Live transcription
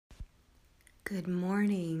Good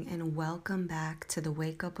morning and welcome back to the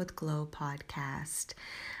Wake Up with Glow podcast.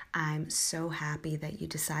 I'm so happy that you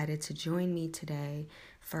decided to join me today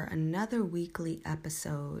for another weekly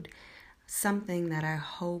episode, something that I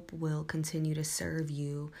hope will continue to serve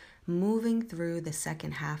you moving through the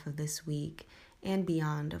second half of this week and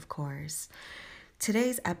beyond, of course.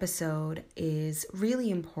 Today's episode is really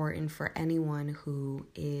important for anyone who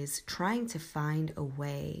is trying to find a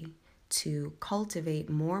way to cultivate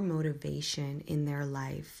more motivation in their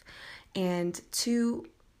life and to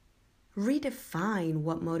redefine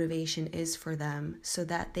what motivation is for them so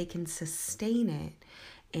that they can sustain it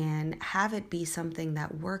and have it be something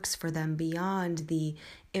that works for them beyond the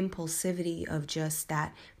impulsivity of just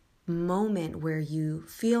that moment where you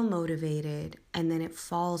feel motivated and then it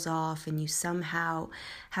falls off and you somehow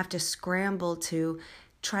have to scramble to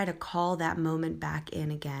try to call that moment back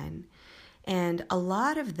in again. And a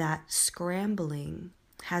lot of that scrambling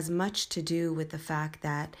has much to do with the fact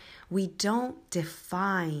that we don't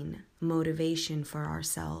define motivation for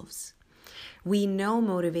ourselves. We know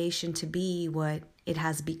motivation to be what it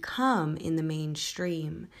has become in the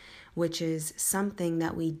mainstream, which is something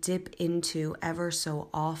that we dip into ever so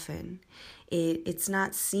often. It's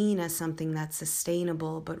not seen as something that's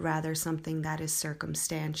sustainable, but rather something that is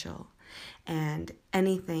circumstantial. And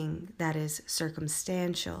anything that is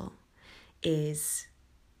circumstantial is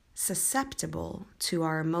susceptible to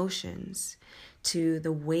our emotions, to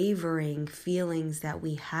the wavering feelings that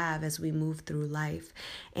we have as we move through life.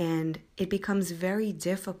 And it becomes very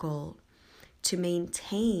difficult to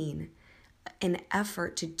maintain an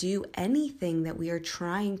effort to do anything that we are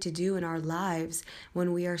trying to do in our lives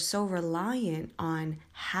when we are so reliant on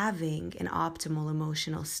having an optimal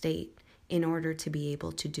emotional state in order to be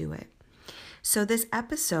able to do it. So this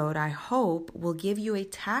episode, I hope, will give you a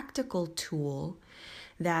tactical tool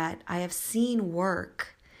that I have seen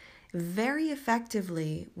work very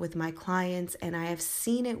effectively with my clients, and I have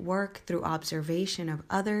seen it work through observation of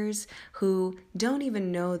others who don't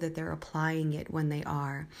even know that they're applying it when they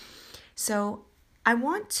are. So I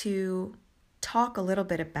want to talk a little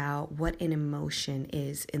bit about what an emotion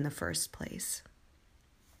is in the first place.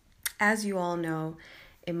 As you all know,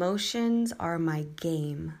 emotions are my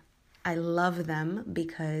game. I love them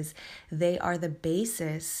because they are the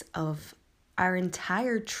basis of our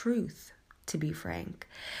entire truth, to be frank.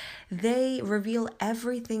 They reveal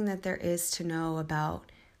everything that there is to know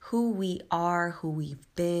about who we are, who we've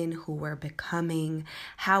been, who we're becoming,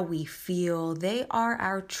 how we feel. They are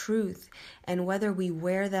our truth. And whether we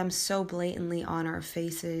wear them so blatantly on our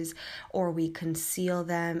faces or we conceal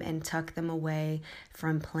them and tuck them away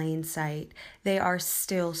from plain sight, they are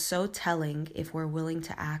still so telling if we're willing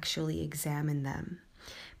to actually examine them.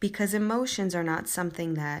 Because emotions are not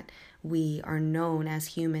something that we are known as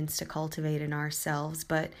humans to cultivate in ourselves,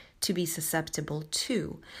 but to be susceptible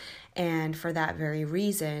to. And for that very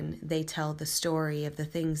reason, they tell the story of the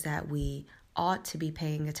things that we ought to be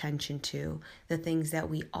paying attention to, the things that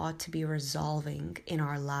we ought to be resolving in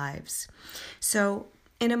our lives. So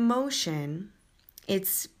an emotion,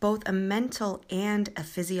 it's both a mental and a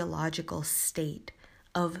physiological state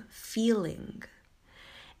of feeling.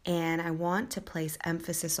 And I want to place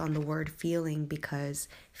emphasis on the word feeling because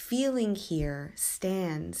feeling here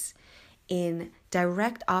stands in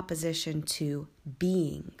direct opposition to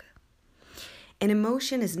being. An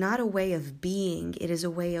emotion is not a way of being, it is a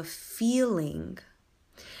way of feeling.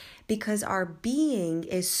 Because our being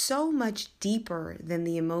is so much deeper than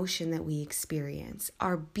the emotion that we experience.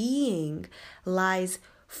 Our being lies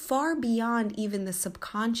far beyond even the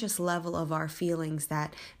subconscious level of our feelings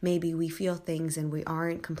that maybe we feel things and we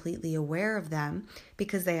aren't completely aware of them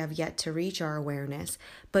because they have yet to reach our awareness.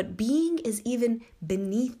 But being is even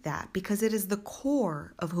beneath that because it is the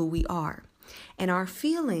core of who we are. And our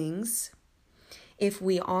feelings, if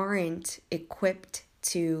we aren't equipped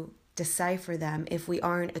to decipher them, if we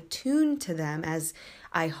aren't attuned to them, as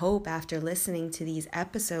I hope after listening to these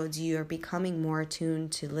episodes, you are becoming more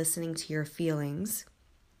attuned to listening to your feelings.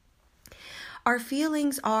 Our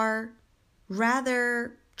feelings are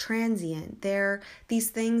rather transient. They're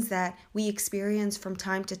these things that we experience from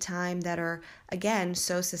time to time that are, again,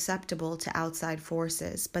 so susceptible to outside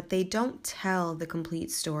forces, but they don't tell the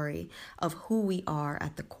complete story of who we are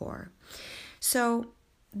at the core. So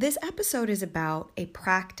this episode is about a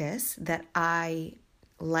practice that I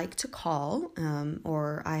like to call,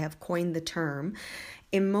 or I have coined the term,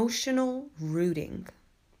 emotional rooting.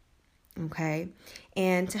 Okay,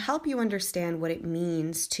 and to help you understand what it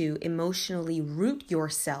means to emotionally root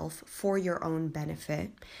yourself for your own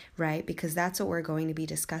benefit, right? Because that's what we're going to be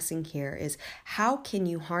discussing here is how can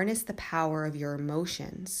you harness the power of your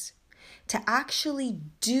emotions to actually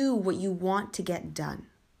do what you want to get done?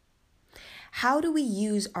 How do we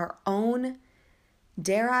use our own,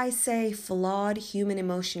 dare I say, flawed human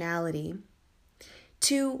emotionality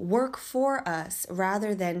to work for us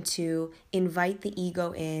rather than to invite the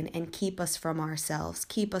ego in and keep us from ourselves,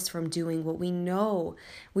 keep us from doing what we know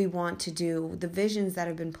we want to do, the visions that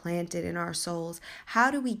have been planted in our souls?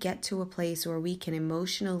 How do we get to a place where we can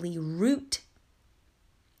emotionally root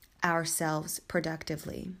ourselves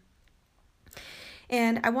productively?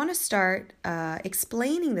 And I want to start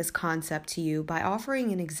explaining this concept to you by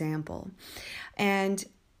offering an example. And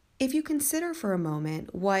if you consider for a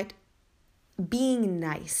moment what being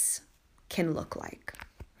nice can look like,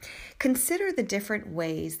 consider the different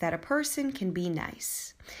ways that a person can be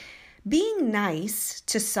nice. Being nice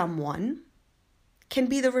to someone can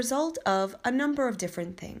be the result of a number of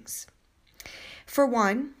different things. For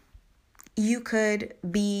one, you could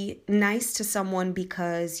be nice to someone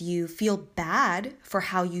because you feel bad for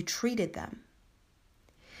how you treated them.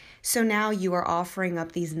 So now you are offering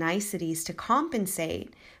up these niceties to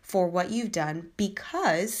compensate for what you've done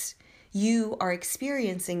because you are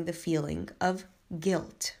experiencing the feeling of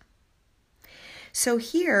guilt. So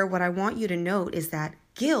here, what I want you to note is that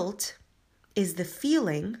guilt is the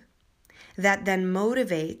feeling that then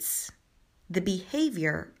motivates the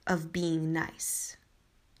behavior of being nice.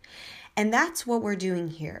 And that's what we're doing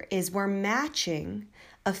here, is we're matching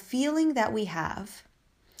a feeling that we have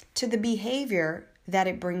to the behavior that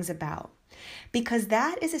it brings about, because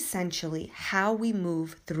that is essentially how we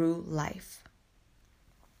move through life.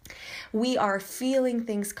 We are feeling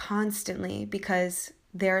things constantly because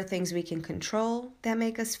there are things we can control that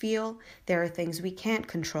make us feel. There are things we can't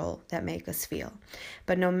control that make us feel.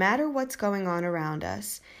 But no matter what's going on around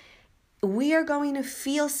us, we are going to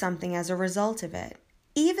feel something as a result of it,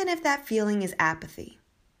 even if that feeling is apathy.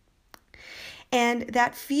 And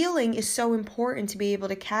that feeling is so important to be able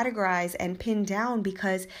to categorize and pin down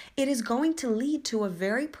because it is going to lead to a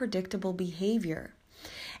very predictable behavior.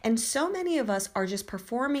 And so many of us are just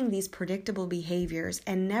performing these predictable behaviors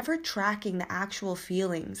and never tracking the actual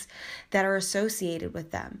feelings that are associated with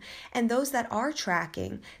them. And those that are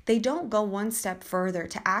tracking, they don't go one step further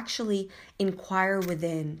to actually inquire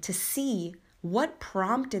within to see what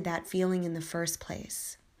prompted that feeling in the first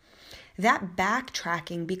place. That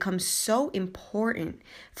backtracking becomes so important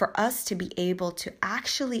for us to be able to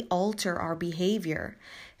actually alter our behavior.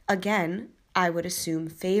 Again, I would assume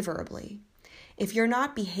favorably. If you're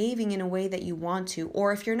not behaving in a way that you want to,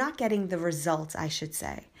 or if you're not getting the results, I should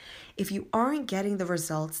say, if you aren't getting the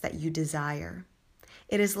results that you desire,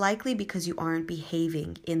 it is likely because you aren't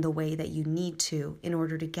behaving in the way that you need to in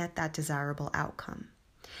order to get that desirable outcome.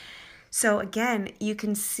 So again, you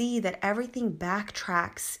can see that everything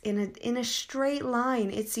backtracks in a straight line.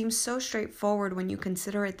 It seems so straightforward when you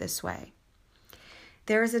consider it this way.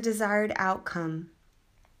 There is a desired outcome.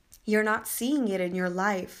 You're not seeing it in your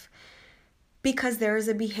life because there is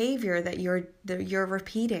a behavior that you're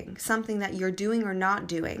repeating, something that you're doing or not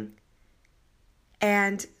doing.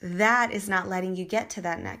 And that is not letting you get to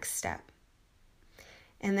that next step.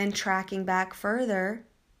 And then tracking back further,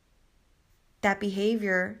 that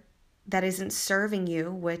behavior that isn't serving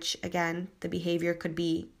you, which again, the behavior could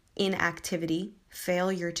be inactivity,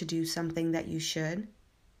 failure to do something that you should.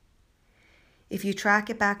 If you track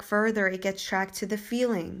it back further, it gets tracked to the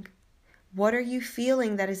feeling. What are you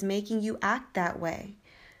feeling that is making you act that way?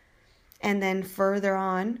 And then further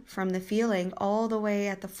on from the feeling, all the way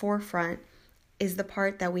at the forefront, is the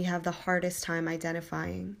part that we have the hardest time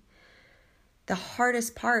identifying. The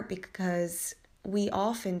hardest part because we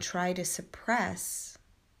often try to suppress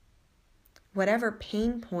whatever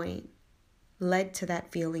pain point led to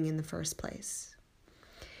that feeling in the first place.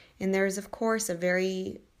 And there is, of course, a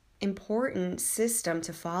very important system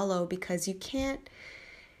to follow because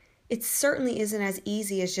it certainly isn't as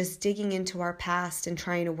easy as just digging into our past and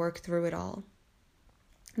trying to work through it all.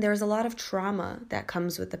 There's a lot of trauma that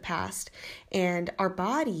comes with the past, and our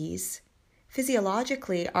bodies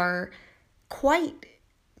physiologically are quite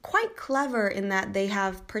clever in that they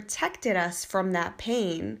have protected us from that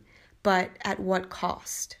pain, but at what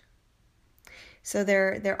cost? So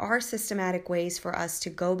there are systematic ways for us to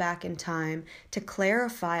go back in time to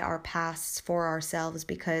clarify our pasts for ourselves,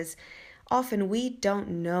 because often we don't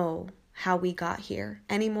know how we got here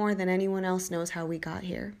any more than anyone else knows how we got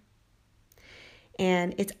here.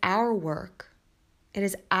 And it's our work. It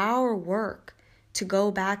is our work to go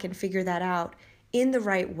back and figure that out in the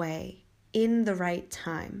right way, in the right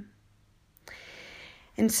time.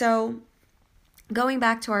 And so going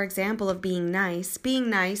back to our example of being nice,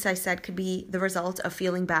 I said, could be the result of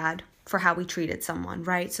feeling bad for how we treated someone,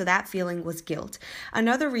 right? So that feeling was guilt.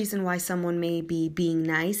 Another reason why someone may be being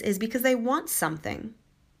nice is because they want something.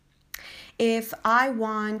 If I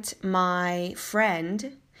want my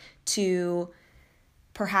friend to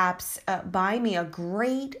perhaps buy me a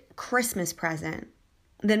great Christmas present,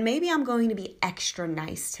 then maybe I'm going to be extra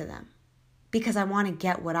nice to them because I want to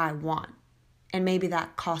get what I want. And maybe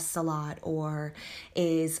that costs a lot or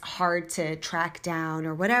is hard to track down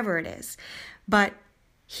or whatever it is. But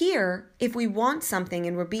here, if we want something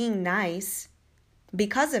and we're being nice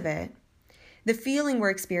because of it, the feeling we're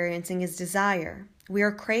experiencing is desire. We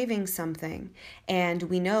are craving something, and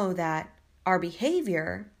we know that our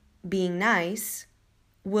behavior, being nice,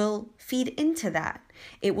 will feed into that.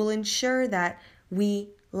 It will ensure that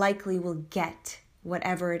we likely will get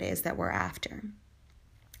whatever it is that we're after.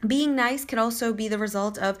 Being nice could also be the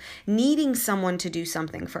result of needing someone to do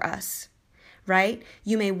something for us, right?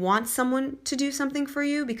 You may want someone to do something for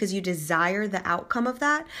you because you desire the outcome of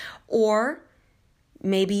that, or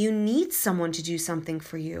maybe you need someone to do something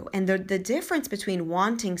for you. And the difference between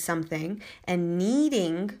wanting something and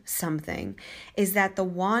needing something is that the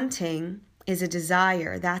wanting is a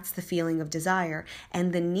desire. That's the feeling of desire.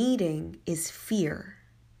 And the needing is fear.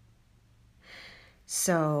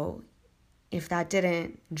 So if that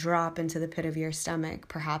didn't drop into the pit of your stomach,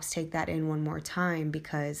 perhaps take that in one more time,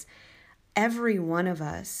 because every one of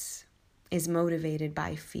us is motivated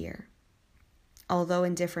by fear. Although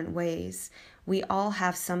in different ways, we all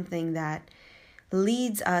have something that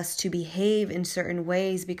leads us to behave in certain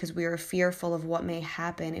ways because we are fearful of what may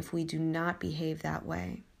happen if we do not behave that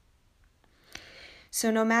way.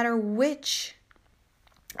 So no matter which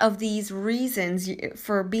of these reasons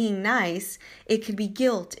for being nice, it could be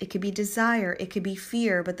guilt, it could be desire, it could be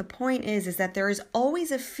fear. But the point is that there is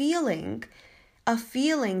always a feeling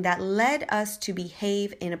that led us to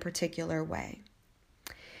behave in a particular way.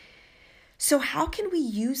 So how can we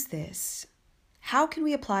use this? How can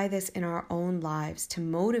we apply this in our own lives to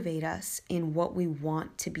motivate us in what we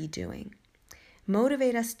want to be doing?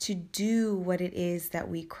 Motivate us to do what it is that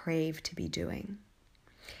we crave to be doing.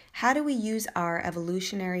 How do we use our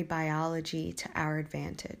evolutionary biology to our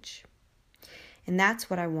advantage? And that's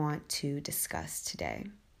what I want to discuss today.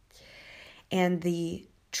 And the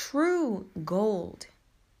true gold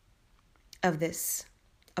of this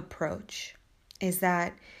approach is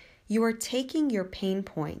that you are taking your pain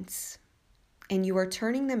points and you are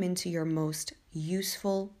turning them into your most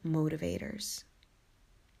useful motivators.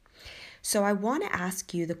 So I want to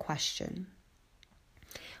ask you the question: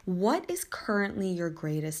 what is currently your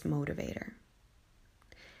greatest motivator?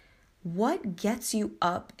 What gets you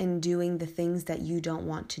up and doing the things that you don't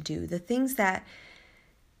want to do? The things that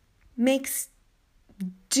makes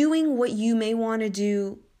doing what you may want to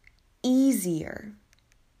do easier.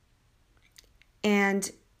 And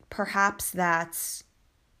perhaps that's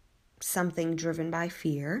something driven by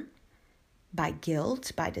fear, by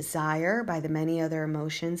guilt, by desire, by the many other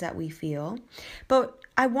emotions that we feel. But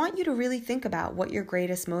I want you to really think about what your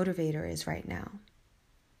greatest motivator is right now.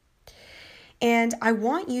 And I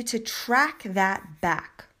want you to track that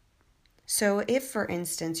back. So if, for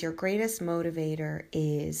instance, your greatest motivator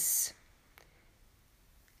is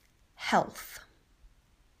health,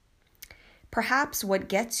 perhaps what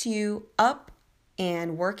gets you up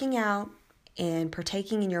and working out and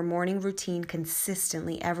partaking in your morning routine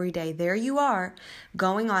consistently every day. There you are,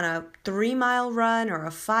 going on a 3-mile run or a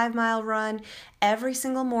 5-mile run every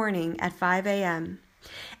single morning at 5 a.m.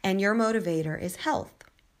 And your motivator is health.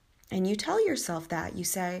 And you tell yourself that. You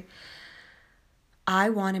say, I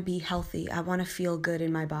want to be healthy. I want to feel good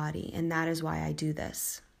in my body. And that is why I do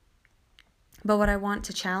this. But what I want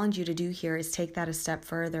to challenge you to do here is take that a step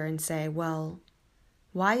further and say, well,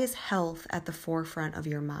 why is health at the forefront of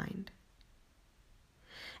your mind?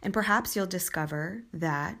 And perhaps you'll discover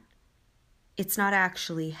that it's not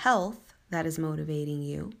actually health that is motivating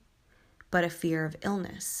you, but a fear of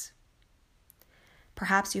illness.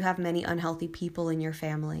 Perhaps you have many unhealthy people in your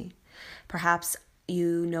family. Perhaps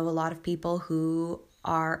you know a lot of people who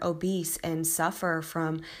are obese and suffer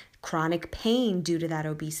from chronic pain due to that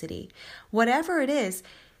obesity. Whatever it is,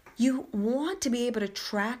 you want to be able to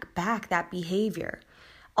track back that behavior.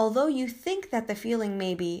 Although you think that the feeling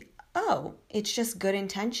may be, oh, it's just good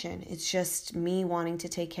intention. It's just me wanting to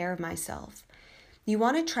take care of myself. You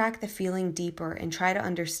want to track the feeling deeper and try to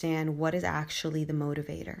understand what is actually the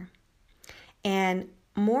motivator. And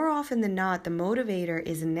more often than not, the motivator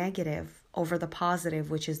is negative over the positive,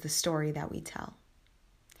 which is the story that we tell.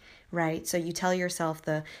 Right? So you tell yourself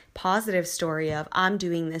the positive story of, I'm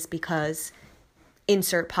doing this because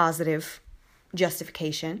insert positive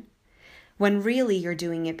justification, when really you're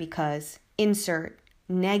doing it because insert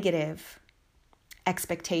negative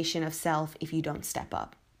expectation of self if you don't step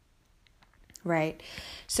up, right?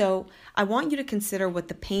 So I want you to consider what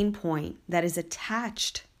the pain point that is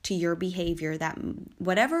attached to your behavior, that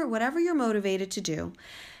whatever you're motivated to do,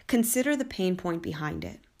 consider the pain point behind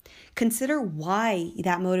it. Consider why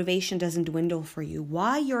that motivation doesn't dwindle for you,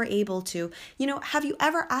 why you're able to, have you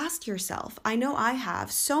ever asked yourself, I know I have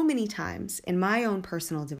so many times in my own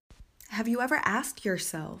personal development, have you ever asked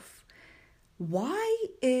yourself, why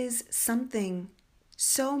is something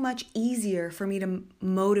so much easier for me to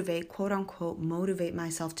motivate, quote unquote, motivate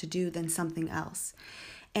myself to do than something else?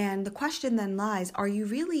 And the question then lies, are you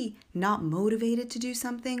really not motivated to do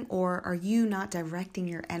something, or are you not directing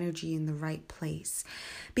your energy in the right place?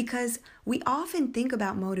 Because we often think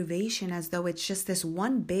about motivation as though it's just this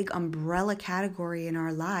one big umbrella category in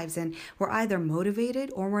our lives, and we're either motivated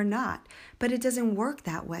or we're not. But it doesn't work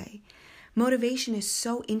that way. Motivation is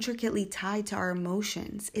so intricately tied to our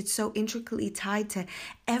emotions. It's so intricately tied to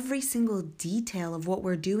every single detail of what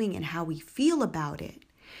we're doing and how we feel about it,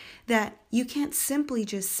 that you can't simply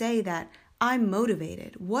just say that I'm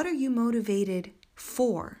motivated. What are you motivated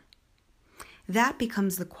for? That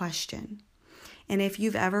becomes the question. And if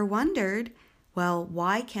you've ever wondered, well,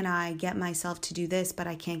 why can I get myself to do this, but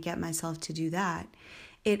I can't get myself to do that?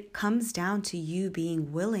 It comes down to you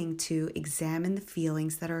being willing to examine the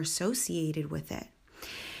feelings that are associated with it.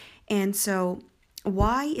 And so,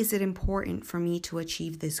 why is it important for me to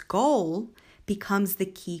achieve this goal becomes the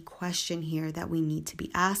key question here that we need to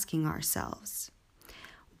be asking ourselves.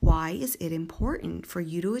 Why is it important for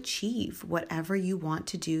you to achieve whatever you want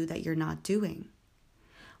to do that you're not doing?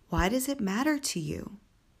 Why does it matter to you?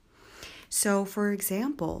 So, for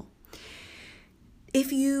example,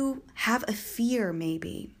 if you have a fear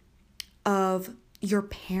maybe of your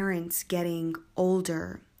parents getting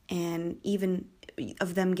older and even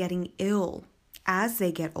of them getting ill as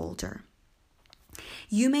they get older,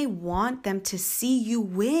 you may want them to see you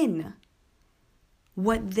win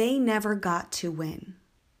what they never got to win.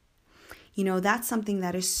 That's something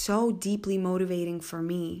that is so deeply motivating for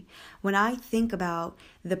me. When I think about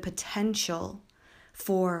the potential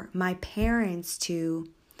for my parents to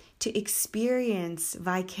experience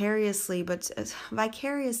vicariously, but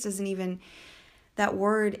vicarious doesn't even, that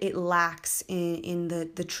word, it lacks in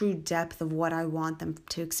the true depth of what I want them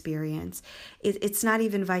to experience. It's not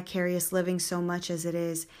even vicarious living so much as it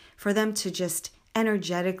is for them to just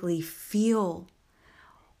energetically feel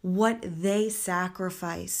what they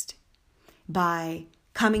sacrificed by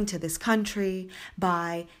coming to this country,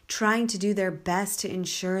 by trying to do their best to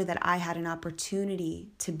ensure that I had an opportunity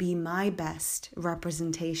to be my best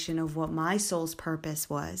representation of what my soul's purpose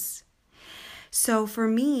was. So for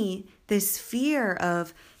me, this fear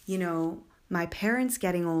of, my parents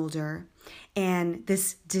getting older and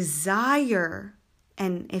this desire,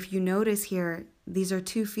 and if you notice here, these are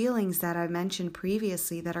two feelings that I mentioned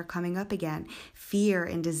previously that are coming up again. Fear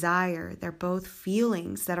and desire, they're both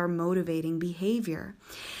feelings that are motivating behavior.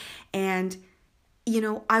 And,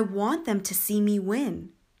 I want them to see me win.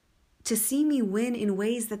 To see me win in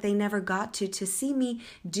ways that they never got to see me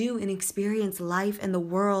do and experience life and the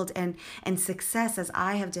world and success as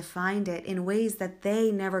I have defined it in ways that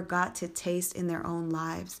they never got to taste in their own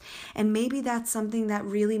lives. And maybe that's something that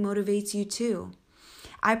really motivates you too.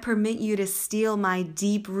 I permit you to steal my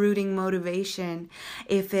deep-rooting motivation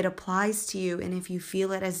if it applies to you and if you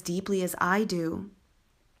feel it as deeply as I do.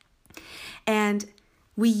 And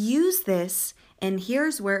we use this, and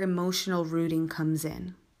here's where emotional rooting comes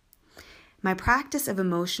in. My practice of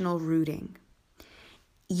emotional rooting.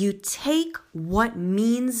 You take what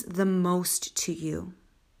means the most to you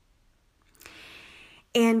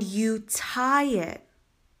and you tie it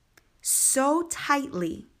so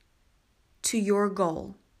tightly to your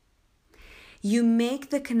goal. You make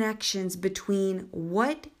the connections between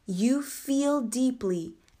what you feel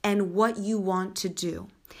deeply and what you want to do.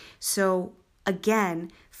 So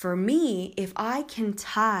again, for me, if I can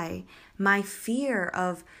tie my fear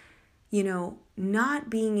of not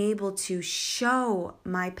being able to show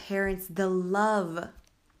my parents the love,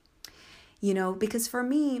 because for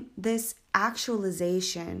me, this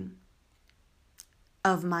actualization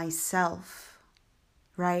of myself,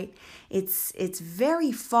 right? It's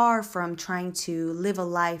very far from trying to live a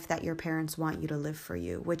life that your parents want you to live for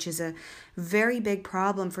you, which is a very big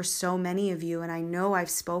problem for so many of you. And I know I've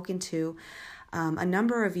spoken to a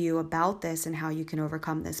number of you about this and how you can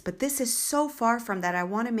overcome this. But this is so far from that. I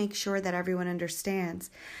want to make sure that everyone understands.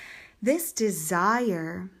 This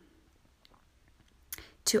desire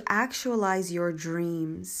to actualize your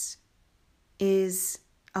dreams is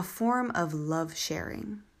a form of love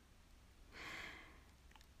sharing.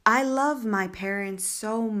 I love my parents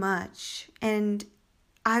so much, and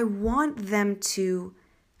I want them to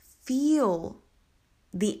feel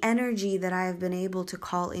the energy that I have been able to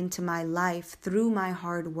call into my life through my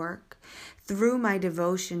hard work, through my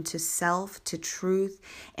devotion to self, to truth,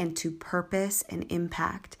 and to purpose and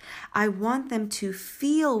impact. I want them to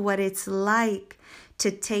feel what it's like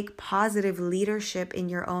to take positive leadership in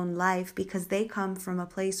your own life, because they come from a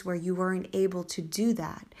place where you weren't able to do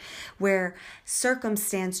that, where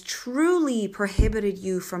circumstance truly prohibited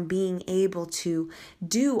you from being able to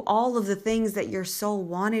do all of the things that your soul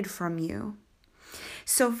wanted from you.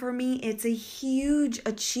 So for me, it's a huge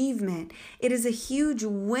achievement. It is a huge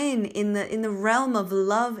win in the realm of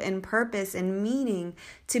love and purpose and meaning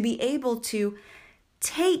to be able to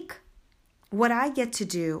take what I get to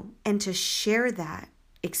do and to share that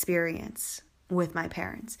experience with my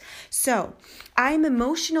parents. So I'm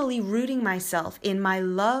emotionally rooting myself in my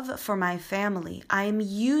love for my family. I am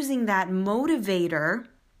using that motivator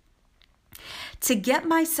to get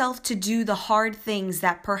myself to do the hard things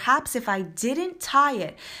that perhaps if I didn't tie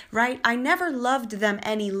it, right? I never loved them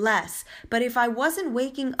any less. But if I wasn't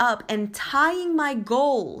waking up and tying my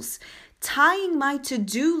goals, tying my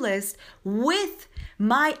to-do list with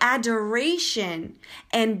my adoration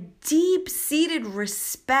and deep-seated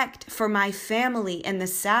respect for my family and the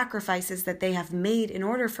sacrifices that they have made in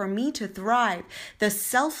order for me to thrive, the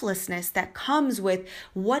selflessness that comes with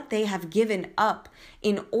what they have given up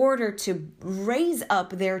in order to raise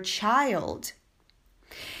up their child.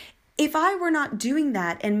 If I were not doing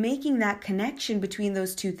that and making that connection between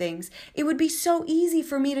those two things, it would be so easy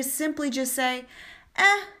for me to simply just say,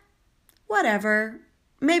 whatever.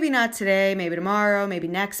 Maybe not today, maybe tomorrow, maybe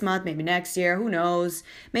next month, maybe next year, who knows?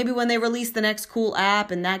 Maybe when they release the next cool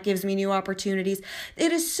app and that gives me new opportunities.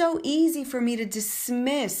 It is so easy for me to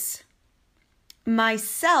dismiss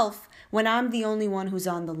myself when I'm the only one who's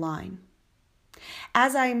on the line.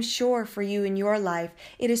 As I am sure for you in your life,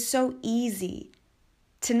 it is so easy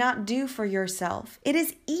to not do for yourself. It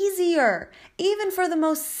is easier, even for the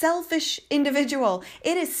most selfish individual.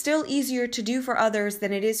 It is still easier to do for others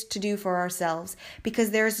than it is to do for ourselves,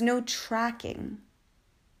 because there is no tracking.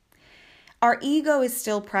 Our ego is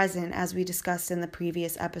still present, as we discussed in the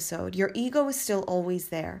previous episode. Your ego is still always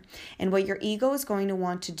there. And what your ego is going to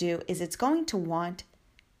want to do is it's going to want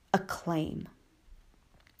acclaim.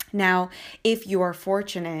 Now, if you are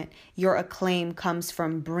fortunate, your acclaim comes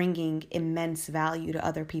from bringing immense value to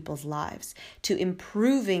other people's lives, to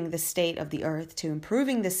improving the state of the earth, to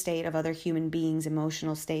improving the state of other human beings'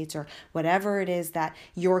 emotional states, or whatever it is that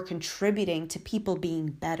you're contributing to people being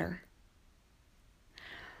better.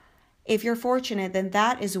 If you're fortunate, then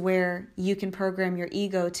that is where you can program your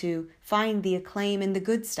ego to find the acclaim and the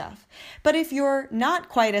good stuff. But if you're not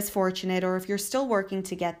quite as fortunate, or if you're still working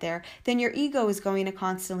to get there, then your ego is going to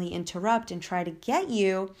constantly interrupt and try to get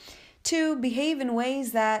you to behave in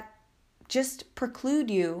ways that just preclude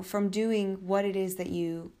you from doing what it is that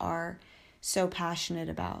you are so passionate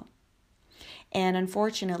about. And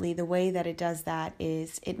unfortunately, the way that it does that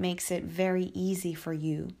is it makes it very easy for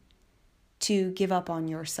you to give up on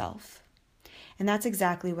yourself. And that's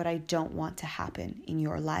exactly what I don't want to happen in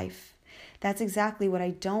your life. That's exactly what I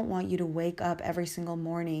don't want you to wake up every single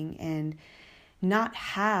morning and not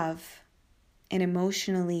have an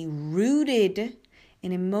emotionally rooted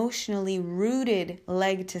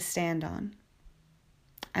leg to stand on.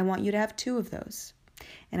 I want you to have two of those.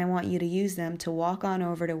 And I want you to use them to walk on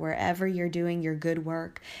over to wherever you're doing your good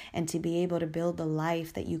work, and to be able to build the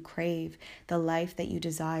life that you crave, the life that you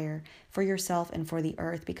desire for yourself and for the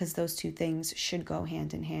earth, because those two things should go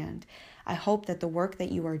hand in hand. I hope that the work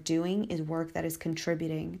that you are doing is work that is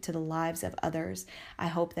contributing to the lives of others. I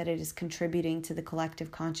hope that it is contributing to the collective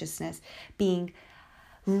consciousness being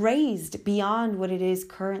raised beyond what it is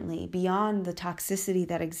currently, beyond the toxicity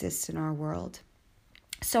that exists in our world.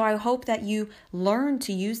 So I hope that you learn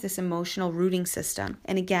to use this emotional rooting system.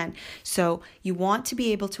 And again, so you want to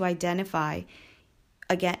be able to identify,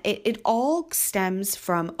 again, it all stems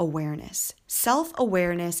from awareness.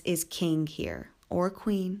 Self-awareness is king here, or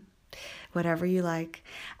queen, whatever you like.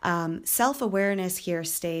 Self-awareness here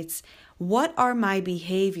states, what are my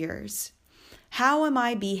behaviors? How am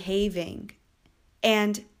I behaving?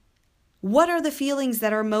 And what are the feelings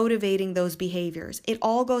that are motivating those behaviors? It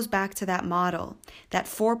all goes back to that model, that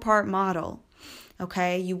 4-part model.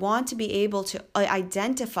 Okay, you want to be able to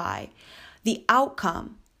identify the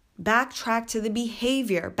outcome, backtrack to the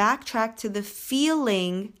behavior, backtrack to the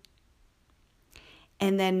feeling,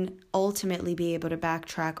 and then ultimately be able to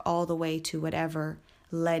backtrack all the way to whatever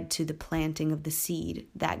led to the planting of the seed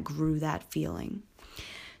that grew that feeling.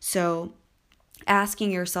 So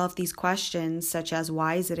asking yourself these questions, such as,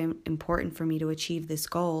 why is it important for me to achieve this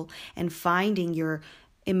goal? And finding your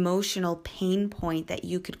emotional pain point that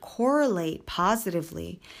you could correlate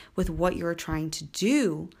positively with what you're trying to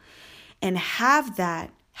do, and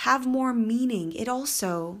have more meaning. It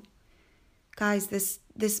also, guys,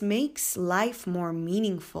 this makes life more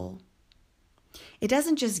meaningful. It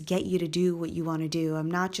doesn't just get you to do what you want to do.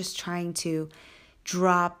 I'm not just trying to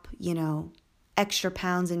drop, extra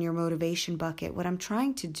pounds in your motivation bucket. What I'm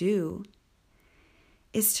trying to do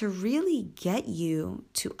is to really get you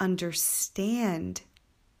to understand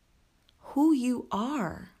who you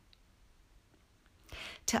are,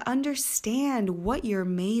 to understand what you're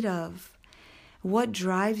made of, what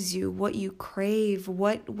drives you, what you crave,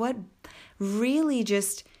 what really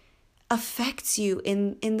just affects you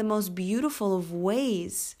in the most beautiful of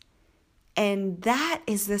ways. And that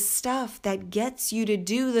is the stuff that gets you to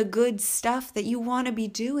do the good stuff that you want to be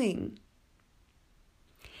doing.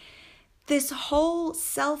 This whole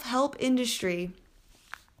self-help industry,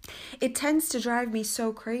 it tends to drive me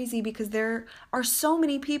so crazy because there are so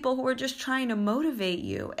many people who are just trying to motivate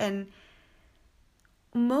you. And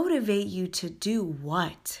motivate you to do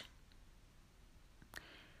what?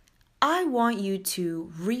 I want you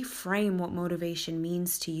to reframe what motivation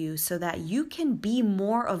means to you so that you can be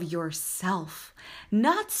more of yourself,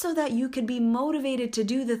 not so that you can be motivated to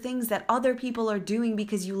do the things that other people are doing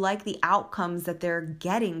because you like the outcomes that they're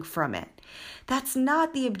getting from it. That's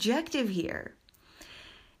not the objective here.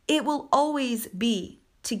 It will always be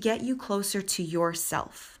to get you closer to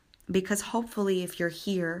yourself, because hopefully if you're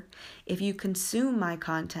here, if you consume my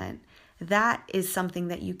content, that is something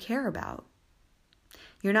that you care about.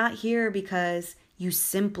 You're not here because you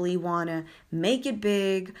simply want to make it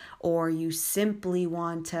big, or you simply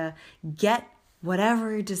want to get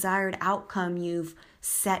whatever desired outcome you've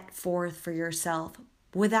set forth for yourself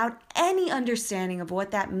without any understanding of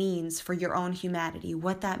what that means for your own humanity,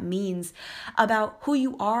 what that means about who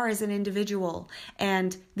you are as an individual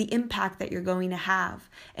and the impact that you're going to have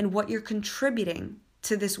and what you're contributing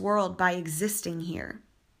to this world by existing here.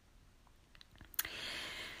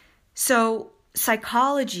 So,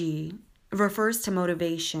 psychology refers to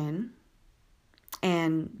motivation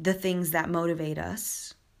and the things that motivate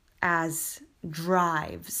us as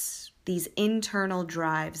drives, these internal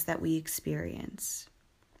drives that we experience.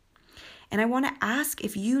 And I want to ask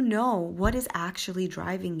if you know what is actually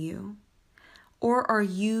driving you, or are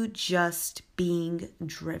you just being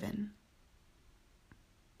driven?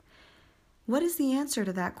 What is the answer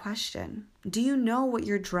to that question? Do you know what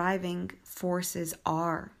your driving forces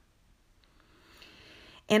are?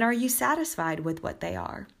 And are you satisfied with what they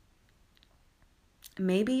are?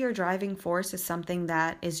 Maybe your driving force is something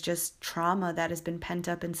that is just trauma that has been pent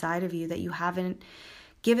up inside of you that you haven't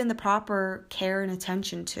given the proper care and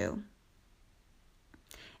attention to.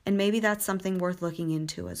 And maybe that's something worth looking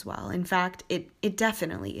into as well. In fact, it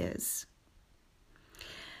definitely is.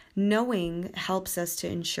 Knowing helps us to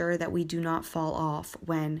ensure that we do not fall off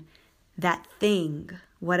when that thing,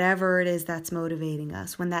 whatever it is that's motivating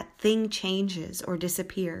us, when that thing changes or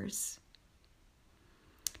disappears.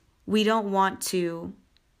 We don't want to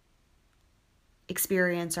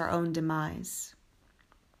experience our own demise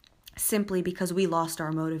simply because we lost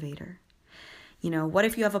our motivator. What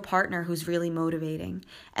if you have a partner who's really motivating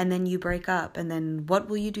and then you break up, and then what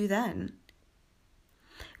will you do then?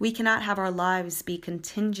 We cannot have our lives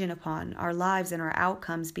and our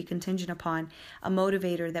outcomes be contingent upon a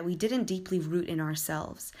motivator that we didn't deeply root in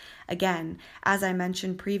ourselves. Again, as I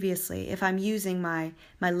mentioned previously, if I'm using my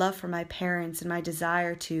love for my parents and my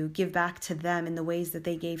desire to give back to them in the ways that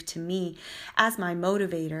they gave to me as my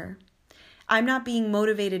motivator, I'm not being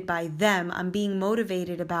motivated by them. I'm being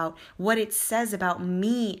motivated about what it says about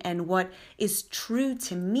me and what is true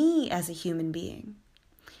to me as a human being.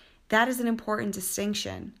 That is an important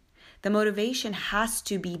distinction. The motivation has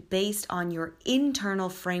to be based on your internal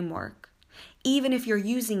framework, even if you're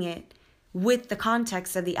using it with the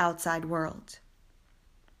context of the outside world.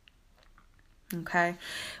 Okay?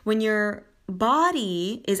 When your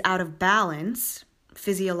body is out of balance,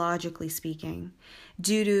 physiologically speaking,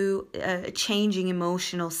 due to changing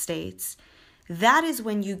emotional states, that is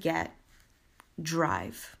when you get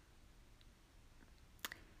drive.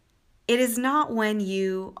 It is not when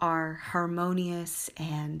you are harmonious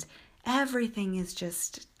and everything is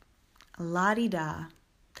just la-di-da.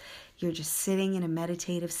 You're just sitting in a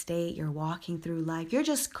meditative state. You're walking through life. You're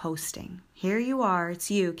just coasting. Here you are. It's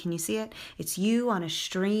you. Can you see it? It's you on a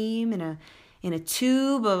stream in a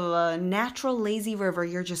tube of a natural lazy river.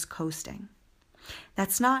 You're just coasting.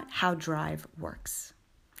 That's not how drive works.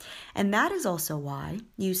 And that is also why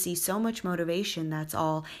you see so much motivation that's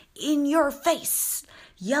all in your face,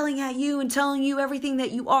 yelling at you and telling you everything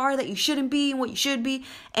that you are, that you shouldn't be, and what you should be.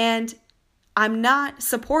 And I'm not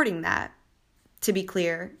supporting that, to be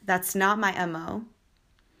clear. That's not my MO.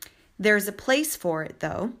 There's a place for it,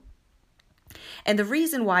 though. And the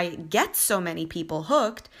reason why it gets so many people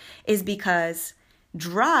hooked is because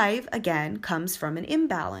drive, again, comes from an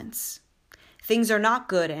imbalance. Things are not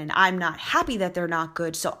good and I'm not happy that they're not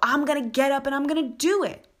good, so I'm going to get up and I'm going to do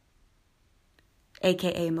it.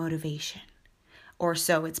 AKA motivation. Or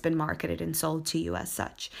so it's been marketed and sold to you as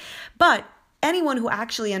such. But anyone who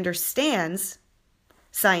actually understands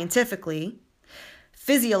scientifically,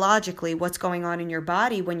 physiologically, what's going on in your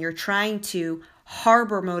body when you're trying to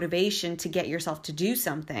harbor motivation to get yourself to do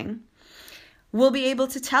something, will be able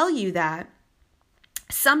to tell you that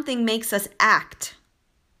something makes us act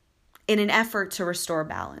in an effort to restore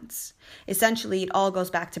balance. Essentially, it all goes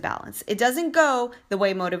back to balance. It doesn't go the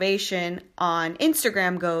way motivation on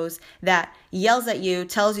Instagram goes, that yells at you,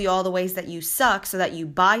 tells you all the ways that you suck so that you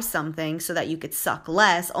buy something so that you could suck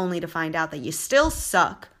less, only to find out that you still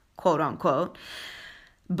suck, quote unquote,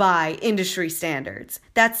 by industry standards.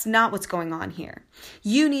 That's not what's going on here.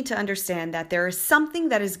 You need to understand that there is something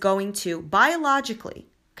that is going to biologically,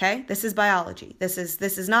 okay? This is biology. This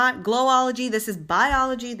is not glowology. This is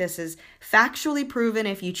biology. This is factually proven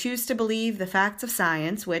if you choose to believe the facts of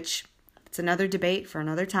science, which it's another debate for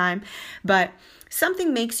another time. But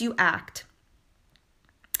something makes you act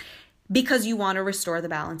because you want to restore the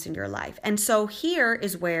balance in your life. And so here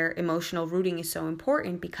is where emotional rooting is so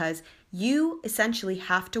important, because you essentially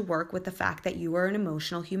have to work with the fact that you are an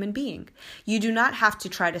emotional human being. You do not have to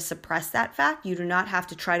try to suppress that fact. You do not have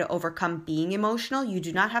to try to overcome being emotional. You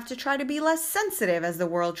do not have to try to be less sensitive as the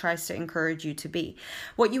world tries to encourage you to be.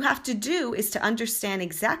 What you have to do is to understand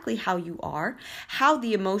exactly how you are, how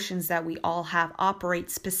the emotions that we all have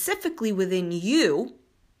operate specifically within you.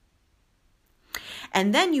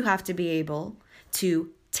 And then you have to be able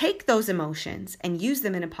to take those emotions and use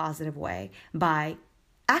them in a positive way by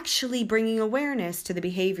actually bringing awareness to the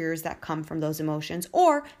behaviors that come from those emotions,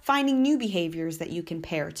 or finding new behaviors that you can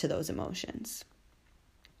pair to those emotions.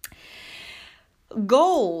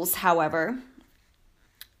 Goals, however,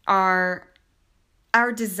 are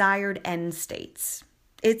our desired end states.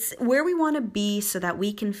 It's where we want to be so that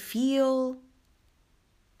we can feel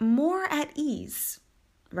more at ease,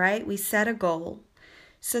 right? We set a goal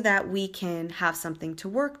so that we can have something to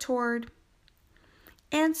work toward,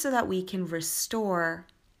 and so that we can restore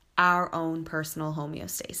our own personal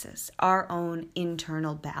homeostasis, our own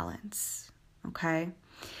internal balance, okay?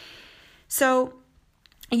 So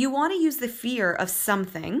you want to use the fear of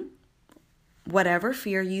something, whatever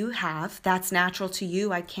fear you have, that's natural to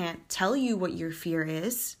you. I can't tell you what your fear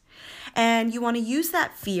is. And you want to use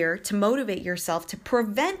that fear to motivate yourself to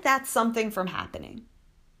prevent that something from happening.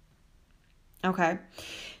 Okay,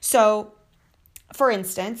 so for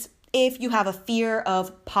instance, if you have a fear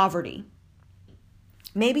of poverty,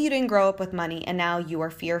 maybe you didn't grow up with money and now you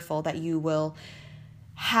are fearful that you will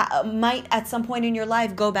might at some point in your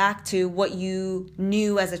life go back to what you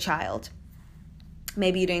knew as a child.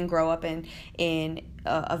 Maybe you didn't grow up in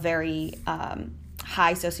a very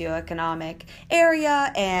high socioeconomic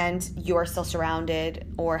area, and you're still surrounded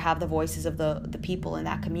or have the voices of the people in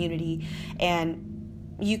that community, and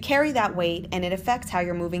you carry that weight and it affects how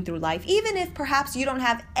you're moving through life, even if perhaps you don't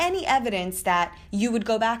have any evidence that you would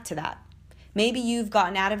go back to that. Maybe you've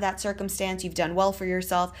gotten out of that circumstance, you've done well for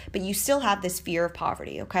yourself, but you still have this fear of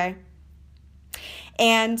poverty, okay?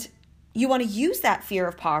 And you want to use that fear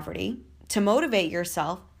of poverty to motivate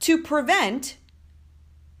yourself to prevent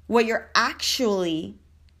what you're actually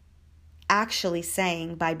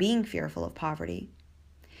saying by being fearful of poverty,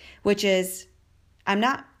 which is, I'm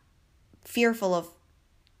not fearful of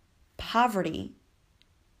poverty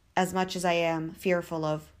as much as I am fearful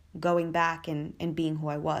of going back and being who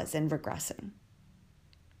I was and regressing.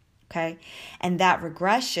 Okay? And that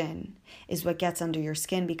regression is what gets under your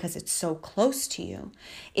skin because it's so close to you.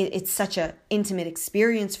 It's such an intimate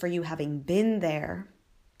experience for you, having been there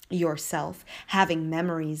yourself, having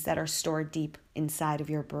memories that are stored deep inside of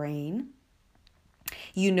your brain.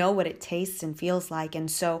 You know what it tastes and feels like. And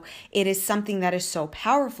so it is something that is so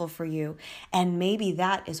powerful for you. And maybe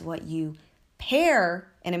that is what you pair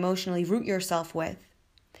and emotionally root yourself with.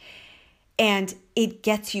 And it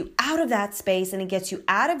gets you out of that space and it gets you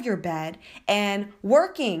out of your bed and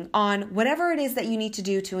working on whatever it is that you need to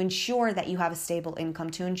do to ensure that you have a stable income,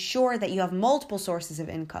 to ensure that you have multiple sources of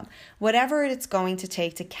income, whatever it's going to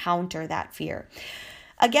take to counter that fear.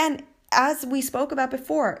 Again, as we spoke about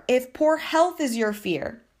before, if poor health is your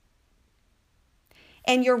fear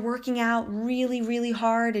and you're working out really, really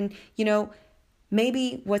hard, and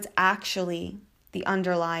maybe what's actually the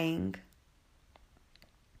underlying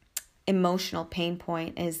emotional pain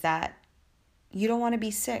point is that you don't want to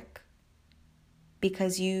be sick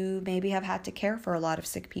because you maybe have had to care for a lot of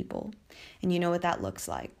sick people, and you know what that looks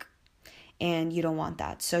like, and you don't want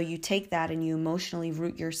that. So you take that and you emotionally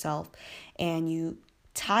root yourself, and you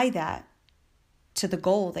tie that to the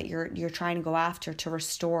goal that you're trying to go after to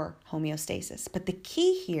restore homeostasis. But the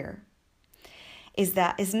key here is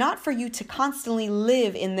not for you to constantly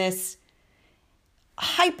live in this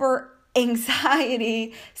hyper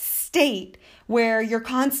anxiety state where you're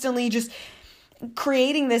constantly just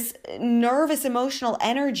creating this nervous emotional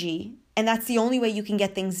energy, and that's the only way you can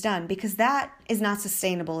get things done, because that is not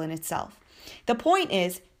sustainable in itself. The point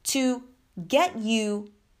is to get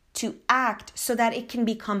you to act so that it can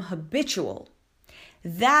become habitual.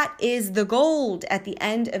 That is the goal at the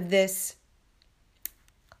end of this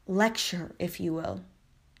lecture, if you will.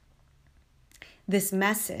 This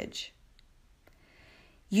message.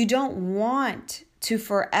 You don't want to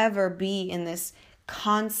forever be in this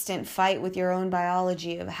constant fight with your own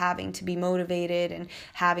biology of having to be motivated and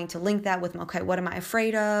having to link that with, okay, what am I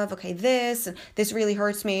afraid of? Okay, this really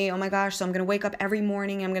hurts me. Oh my gosh, so I'm going to wake up every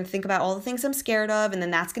morning. I'm going to think about all the things I'm scared of, and then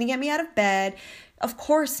that's going to get me out of bed. Of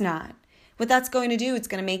course not. What that's going to do, it's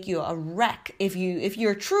going to make you a wreck. If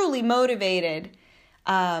you're truly motivated,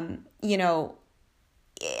 and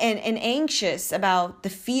anxious about the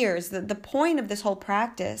fears, the point of this whole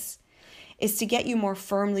practice is to get you more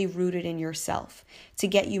firmly rooted in yourself, to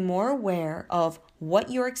get you more aware of what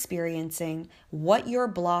you're experiencing, what your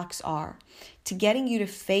blocks are, to getting you to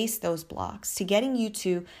face those blocks, to getting you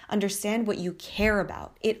to understand what you care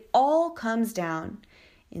about. It all comes down,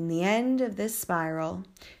 in the end of this spiral,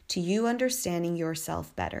 to you understanding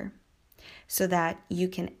yourself better so that you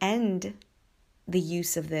can end the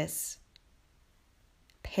use of this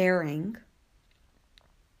pairing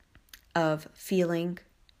of feeling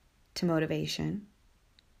to motivation,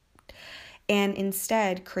 and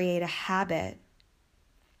instead create a habit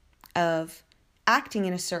of acting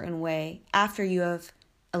in a certain way after you have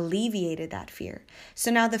alleviated that fear. So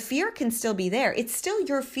now the fear can still be there. It's still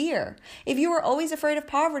your fear. If you were always afraid of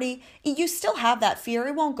poverty, you still have that fear.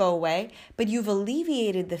 It won't go away, but you've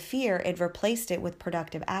alleviated the fear and replaced it with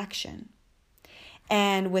productive action.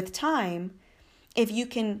 And with time, if you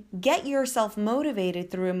can get yourself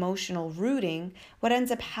motivated through emotional rooting, what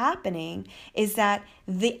ends up happening is that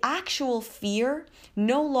the actual fear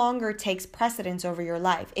no longer takes precedence over your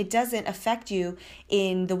life. It doesn't affect you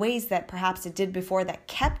in the ways that perhaps it did before that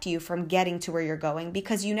kept you from getting to where you're going,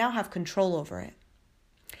 because you now have control over it.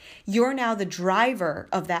 You're now the driver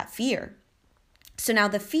of that fear. So now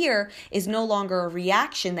the fear is no longer a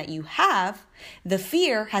reaction that you have. The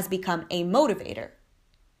fear has become a motivator.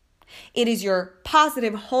 It is your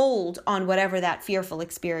positive hold on whatever that fearful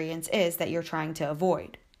experience is that you're trying to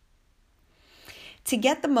avoid. To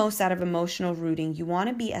get the most out of emotional rooting, you want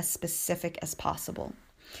to be as specific as possible.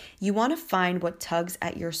 You want to find what tugs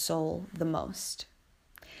at your soul the most.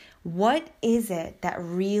 What is it that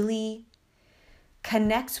really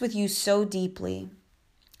connects with you so deeply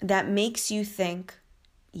that makes you think,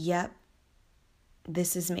 yep,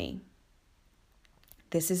 this is me.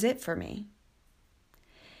 This is it for me.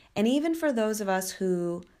 And even for those of us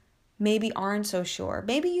who maybe aren't so sure,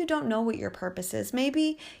 maybe you don't know what your purpose is,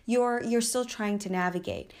 maybe you're still trying to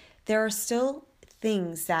navigate, there are still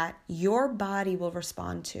things that your body will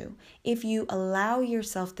respond to if you allow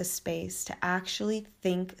yourself the space to actually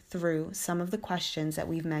think through some of the questions that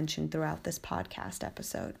we've mentioned throughout this podcast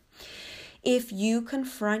episode. If you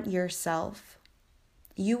confront yourself,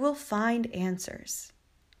 you will find answers.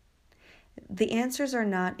 The answers are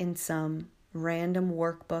not in some random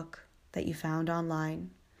workbook that you found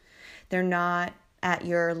online. They're not at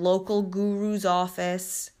your local guru's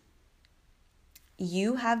office.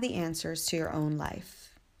 You have the answers to your own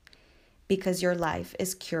life because your life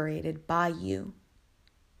is curated by you.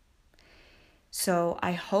 So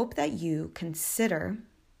I hope that you consider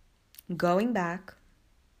going back,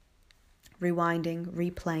 rewinding,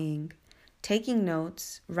 replaying, taking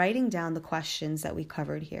notes, writing down the questions that we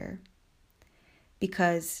covered here,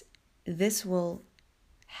 because this will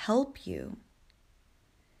help you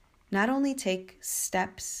not only take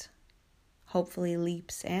steps, hopefully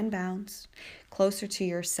leaps and bounds, closer to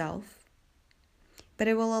yourself, but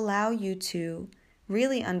it will allow you to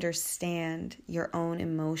really understand your own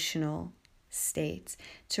emotional states,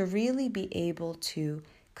 to really be able to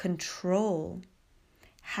control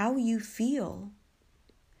how you feel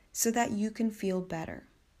so that you can feel better.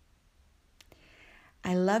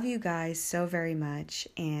 I love you guys so very much,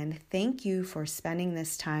 and thank you for spending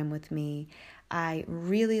this time with me. I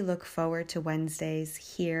really look forward to Wednesdays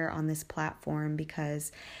here on this platform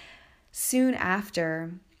because soon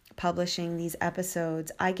after publishing these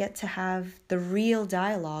episodes, I get to have the real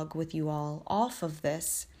dialogue with you all off of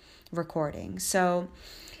this recording. So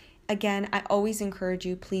again, I always encourage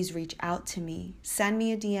you, please reach out to me. Send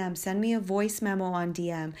me a DM, send me a voice memo on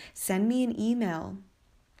DM, send me an email.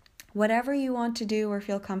 Whatever you want to do or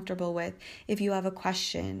feel comfortable with, if you have a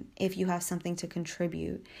question, if you have something to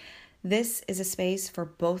contribute. This is a space for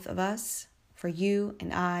both of us, for you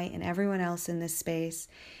and I and everyone else in this space.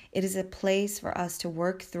 It is a place for us to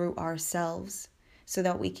work through ourselves so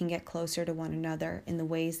that we can get closer to one another in the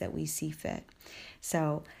ways that we see fit.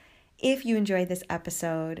 So if you enjoyed this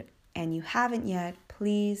episode and you haven't yet,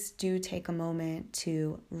 please do take a moment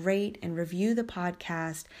to rate and review the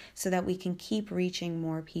podcast so that we can keep reaching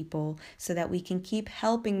more people, so that we can keep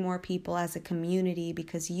helping more people as a community,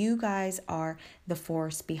 because you guys are the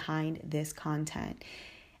force behind this content.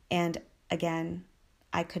 And again,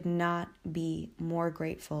 I could not be more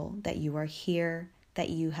grateful that you are here, that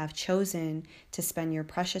you have chosen to spend your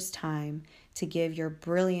precious time to give your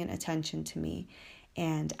brilliant attention to me.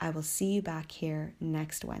 And I will see you back here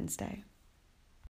next Wednesday.